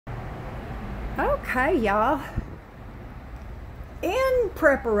Okay, y'all. In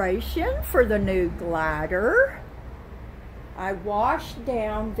preparation for the new glider, I washed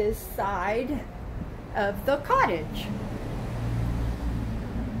down this side of the cottage.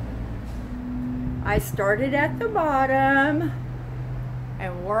 I started at the bottom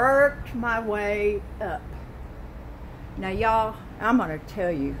and worked my way up. Now, y'all, I'm gonna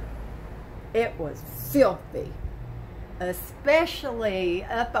tell you, it was filthy, especially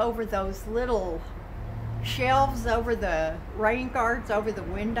up over those little shelves over the rain guards over the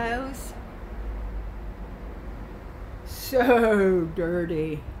windows. So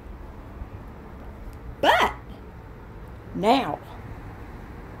dirty. But now,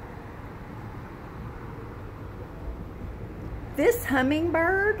 this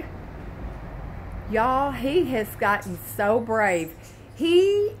hummingbird, y'all, he has gotten so brave.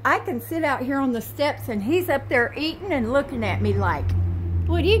 I can sit out here on the steps and he's up there eating and looking at me like,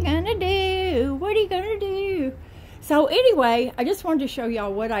 what are you gonna do? What are you gonna do? So anyway, I just wanted to show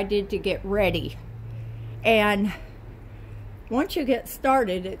y'all what I did to get ready. And once you get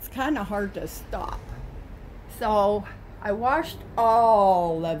started, it's kind of hard to stop. So I washed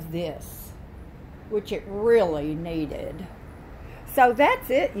all of this, which it really needed. So that's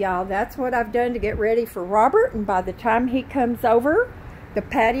it, y'all. That's what I've done to get ready for Robert. And by the time he comes over, the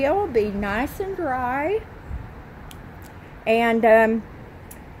patio will be nice and dry. And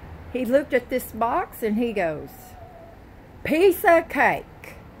he looked at this box and he goes, piece of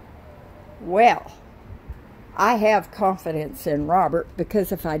cake. Well, I have confidence in Robert,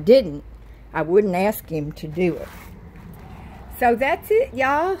 because if I didn't, I wouldn't ask him to do it. So that's it,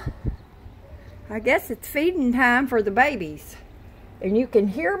 y'all. I guess it's feeding time for the babies. And you can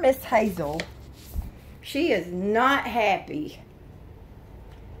hear Miss Hazel. She is not happy.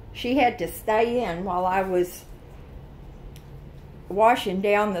 She had to stay in while I was washing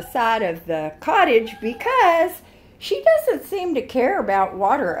down the side of the cottage, because she doesn't seem to care about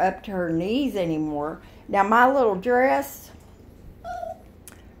water up to her knees anymore. Now my little dress,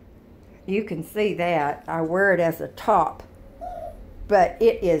 you can see that. I wear it as a top, but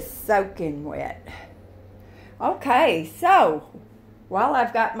it is soaking wet. Okay, so while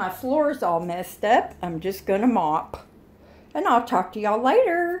I've got my floors all messed up, I'm just gonna mop. And I'll talk to y'all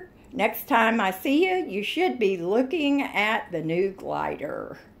later. Next time I see you, you should be looking at the new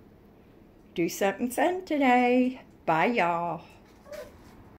glider. Do something fun today. Bye, y'all.